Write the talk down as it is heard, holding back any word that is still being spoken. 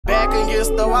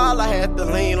against the wall, I had to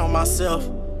lean on myself.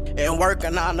 And work a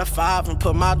 9 to 5 and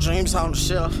put my dreams on the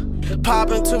shelf.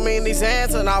 Popping too many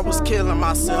Xans and I was killing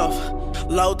myself.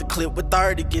 Load the clip with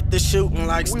 30, get the shooting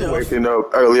like We stealth. waking up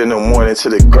early in the morning to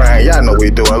the grind. Y'all know what we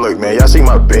doing. Look, man, y'all see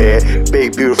my bed,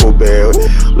 big, beautiful bed.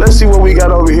 Let's see what we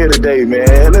got over here today,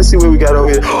 man. Let's see what we got over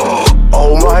here.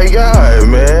 Oh my God,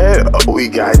 man. Oh, we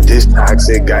got this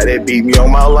toxic guy that beat me on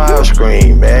my live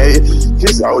screen, man.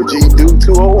 This OG Duke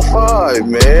 205,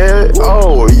 man.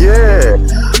 Oh, yeah.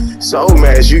 So,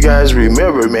 man, as you guys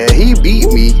remember, man, he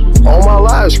beat me on my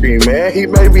live screen, man. He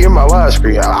made me in my live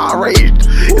screen. I raged.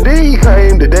 And then he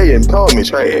came today and called me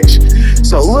trash.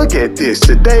 So look at this.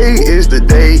 Today is the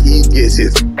day he gets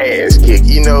his ass kicked.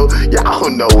 You know, y'all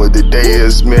know what the day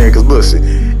is, man. Cause listen,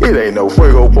 it ain't no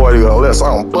fuego party unless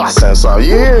I'm busting something.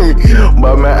 You hear me?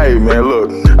 But man, hey man,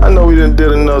 look, I know we done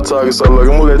did enough talking, so look,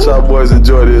 I'm gonna let y'all boys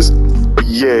enjoy this.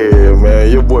 Yeah, man,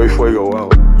 your boy Fuego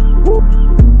out.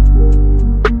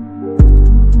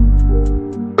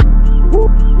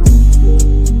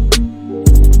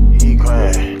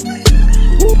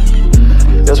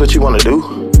 That's what you want to do?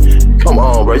 Come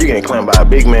on, bro. You getting claimed by a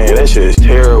big man. That shit is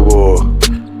terrible.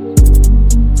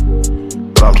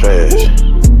 But I'm trash.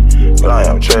 But I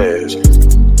am trash.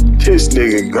 This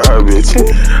nigga garbage.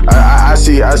 I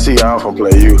see I don't from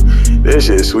play you. This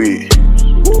shit sweet.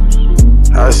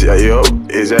 I see, yup,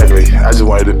 exactly. I just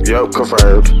wanted to, yup,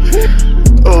 confirmed.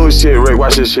 Oh shit, Rick.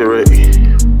 Watch this shit, Rick.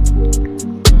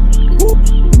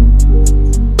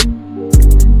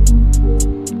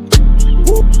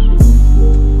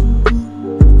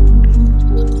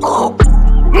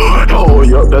 Oh,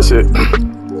 yup, that's it.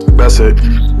 That's it.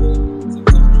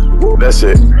 That's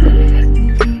it.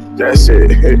 That's it.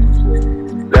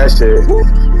 That's it.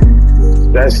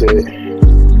 That's it.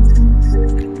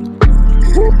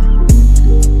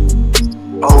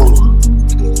 Oh.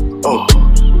 Oh.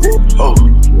 Oh.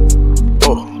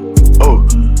 Oh. Oh.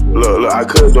 Look, I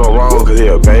could do it wrong because he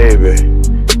a baby.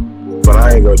 But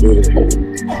I ain't gonna do this.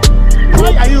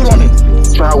 Why are you running?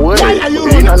 Try what? Why are you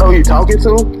Do you not know who you talking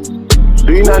to?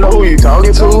 Do you not know who you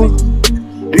talking to?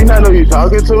 Do you not know who you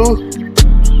talking to?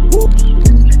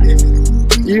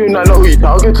 You not know who you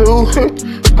talking to?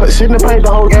 Sit in the paint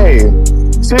the whole game.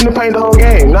 Sit in the paint the whole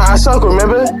game. Nah, I suck,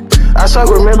 remember? I suck,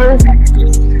 remember?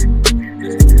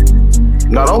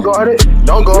 No, don't guard it.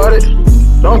 Don't guard it.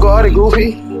 Don't guard it,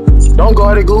 Goofy. Don't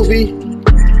guard it, Goofy.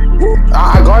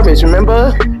 I garbage,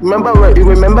 remember? Remember?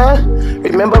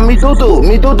 Remember me doo-doo.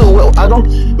 Me doo-doo. Well, I don't.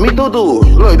 Me doo-doo.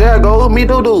 Look, there I go. Me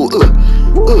doo-doo.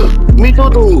 Me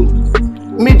doo-doo.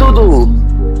 Me doo-doo.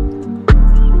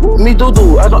 Me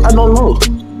doo-doo. I don't know.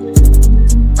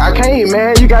 I can't,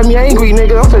 man. You got me angry,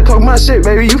 nigga. I'm finna talk my shit,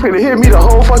 baby. You finna hit me the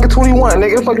whole fucking 21,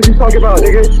 nigga. What the fuck is you talking about,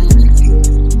 nigga?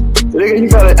 Nigga, you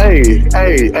better,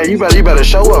 hey, you better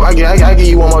show up. I give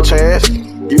you one more chance.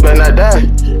 You better not die.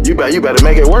 You better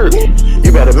make it work.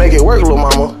 You better make it work, little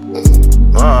mama.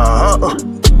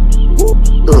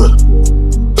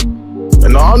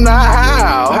 No, I'm not.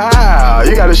 How?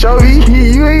 You gotta show me.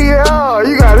 You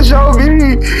gotta show me.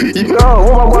 You know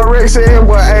what my boy Rex said?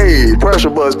 Boy, hey, pressure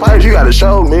buzz pipes. You gotta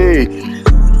show me.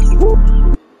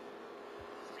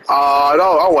 No, I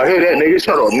don't wanna hear that, nigga.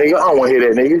 Shut up, nigga. I don't wanna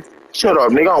hear that, nigga. Shut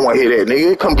up, nigga. I don't wanna hear that,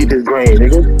 nigga. Come get this green,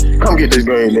 nigga. Come get this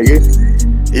green, nigga.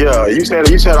 Yeah, you said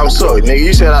I'm suck, nigga.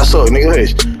 You said I suck, nigga.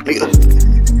 Hush, nigga.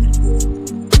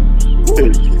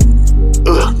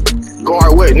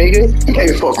 Guard what, nigga? You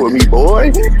can't fuck with me,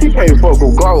 boy. You can't fuck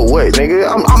with guard what, nigga?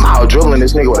 I'm out dribbling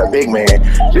this nigga with a big man.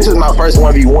 This is my first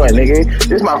 1v1, nigga.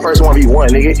 This is my first 1v1,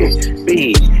 nigga.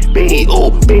 Big,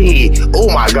 oh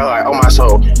my God, oh my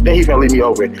soul. Then he finna leave me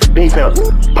open. Then he finna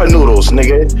panoodles,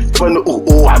 nigga.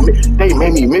 They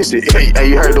made me miss it. Hey,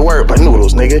 you heard the word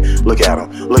panoodles, nigga. Look at him.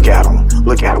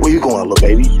 Where you going, little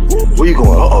baby? Where you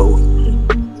going?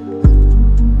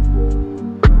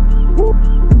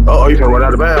 Uh-oh, he finna run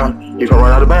out of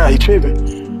bounds. He tripping.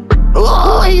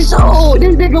 Oh, he's so.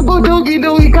 This nigga Boogie,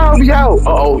 dude, he called me out.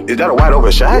 Uh-oh, is that a wide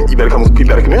open shot? You better come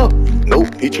here.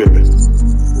 Nope, he tripping.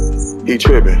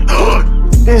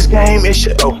 This game is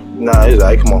shit. Oh, nah, it's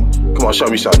alright. Come on, show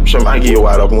me something. I give you a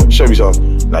wide open one. Show me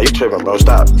something. Nah, you tripping, bro.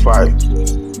 Stop. Fire.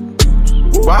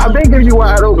 Well, I been giving you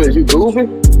wide open. You goofy.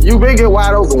 You been getting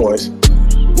wide open ones.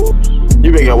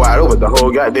 You been getting wide open the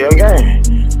whole goddamn game.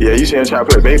 Yeah, you see him trying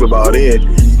to play baby ball then.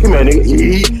 Come here, nigga.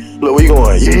 Yeet. Look, where you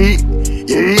going? Yeet.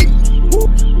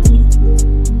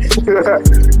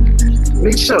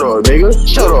 Nigga, shut up,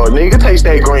 nigga. Taste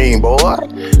that green, boy.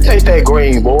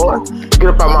 Get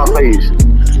up out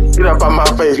my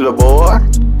face. Little boy.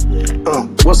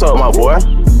 What's up, my boy?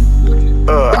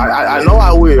 I know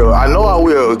I will. I know I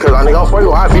will. Cause I nigga, I'm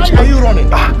fuego. I beat you. Why are you running?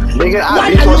 Nigga, I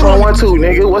beat you on 1 2,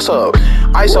 nigga. What's up?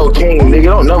 ISO King, nigga.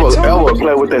 Don't never ever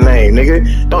play with the name,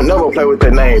 nigga. Don't never play with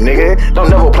the name, nigga. Don't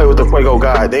never play with the fuego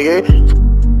god, nigga.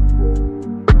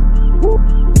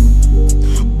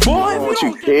 Boy, What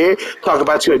you care? Talk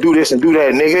about you do this and do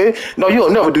that, nigga. No, you'll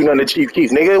never do nothing to Chief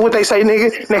Keef, nigga. What they say,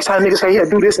 nigga? Next time niggas say, yeah,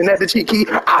 do this and that to Chief Keef,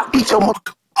 I beat your mother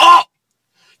up.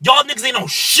 Y'all niggas ain't no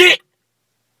shit.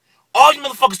 All you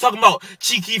motherfuckers talking about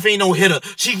Chief Keef ain't no hitter.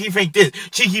 Chief Keef ain't this.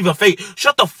 Chief Keef a fake.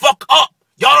 Shut the fuck up.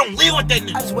 Y'all don't live with that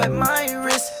nigga. I sweat my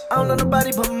wrist. I don't know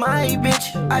nobody but my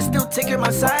bitch. I still take care of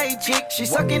my side chick. She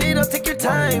sucking it up. Take your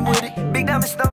time with it. Big diamond stuff.